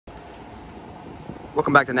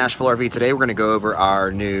Welcome back to Nashville RV. Today we're going to go over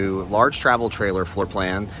our new large travel trailer floor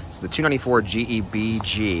plan. It's the 294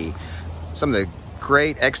 GEBG. Some of the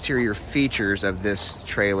great exterior features of this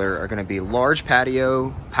trailer are going to be large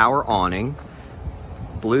patio power awning,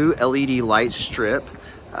 blue LED light strip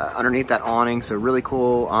underneath that awning, so really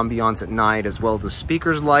cool ambiance at night, as well as the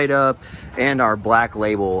speakers light up and our black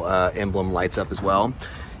label emblem lights up as well.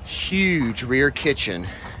 Huge rear kitchen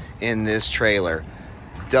in this trailer,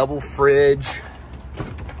 double fridge,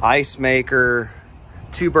 ice maker,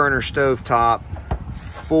 2-burner stove top,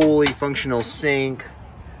 fully functional sink,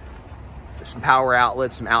 some power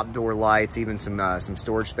outlets, some outdoor lights, even some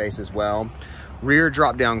storage space as well. Rear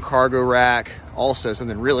drop down cargo rack. Also,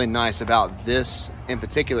 something really nice about this in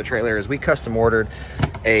particular trailer is we custom ordered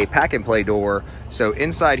a pack and play door. So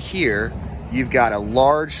inside here, you've got a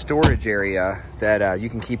large storage area that you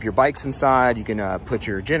can keep your bikes inside. You can put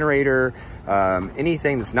your generator,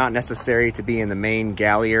 anything that's not necessary to be in the main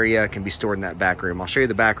galley area can be stored in that back room. I'll show you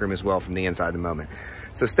the back room as well from the inside in a moment.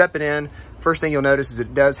 So stepping in, first thing you'll notice is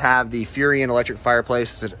it does have the Furion electric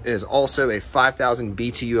fireplace. It is also a 5,000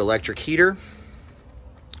 BTU electric heater.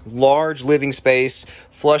 Large living space,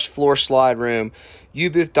 flush floor slide room.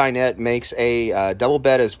 U-booth dinette makes a double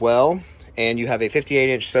bed as well. And you have a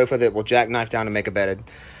 58-inch sofa that will jackknife down to make a bed.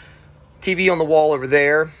 TV on the wall over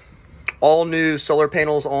there. All new solar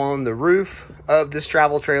panels on the roof of this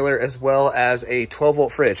travel trailer, as well as a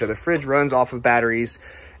 12-volt fridge. So the fridge runs off of batteries,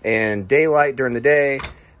 and daylight during the day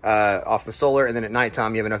off the solar, and then at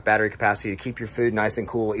nighttime you have enough battery capacity to keep your food nice and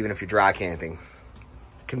cool even if you're dry camping.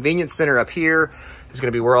 Convenience center up here is going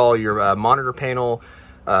to be where all your monitor panel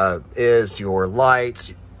is, your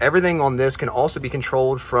lights. Everything on this can also be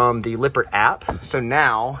controlled from the Lippert app. So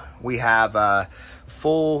now we have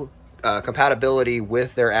full compatibility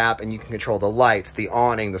with their app, and you can control the lights, the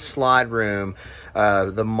awning, the slide room,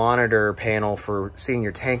 the monitor panel for seeing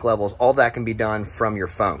your tank levels. All that can be done from your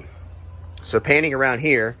phone. So panning around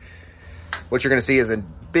here, what you're going to see is a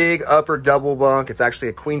big upper double bunk. It's actually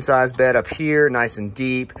a queen size bed up here, nice and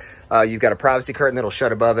deep. You've got a privacy curtain that'll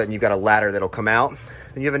shut above it, and you've got a ladder that'll come out.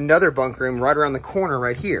 Then you have another bunk room right around the corner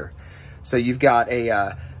right here. So you've got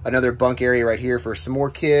a another bunk area right here for some more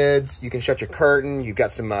kids. You can shut your curtain. You've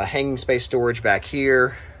got some hanging space storage back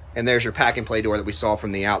here. And there's your pack and play door that we saw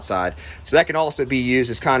from the outside. So that can also be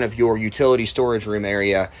used as kind of your utility storage room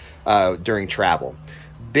area during travel.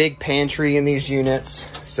 Big pantry in these units.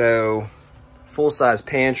 So full-size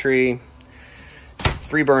pantry,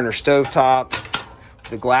 3-burner stovetop,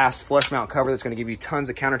 the glass flush mount cover that's going to give you tons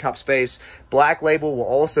of countertop space. Black label will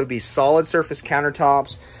also be solid surface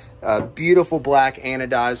countertops, beautiful black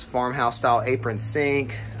anodized farmhouse style apron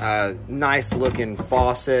sink, nice looking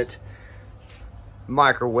faucet,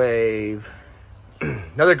 microwave.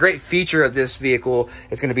 Another great feature of this vehicle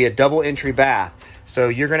is going to be a double entry bath. So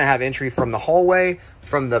you're going to have entry from the hallway,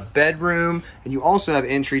 from the bedroom, and you also have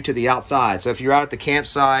entry to the outside. So if you're out at the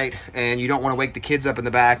campsite and you don't want to wake the kids up in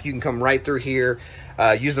the back, you can come right through here,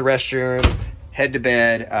 use the restroom, head to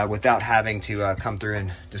bed without having to come through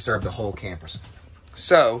and disturb the whole campus.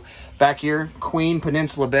 So back here, queen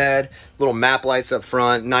peninsula bed, little map lights up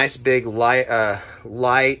front, nice big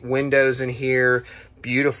light windows in here,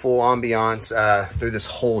 beautiful ambiance through this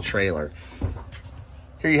whole trailer.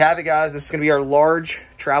 Here you have it, guys. This is going to be our large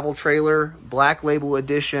travel trailer, Black Label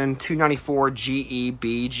Edition 294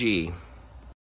 GEBG.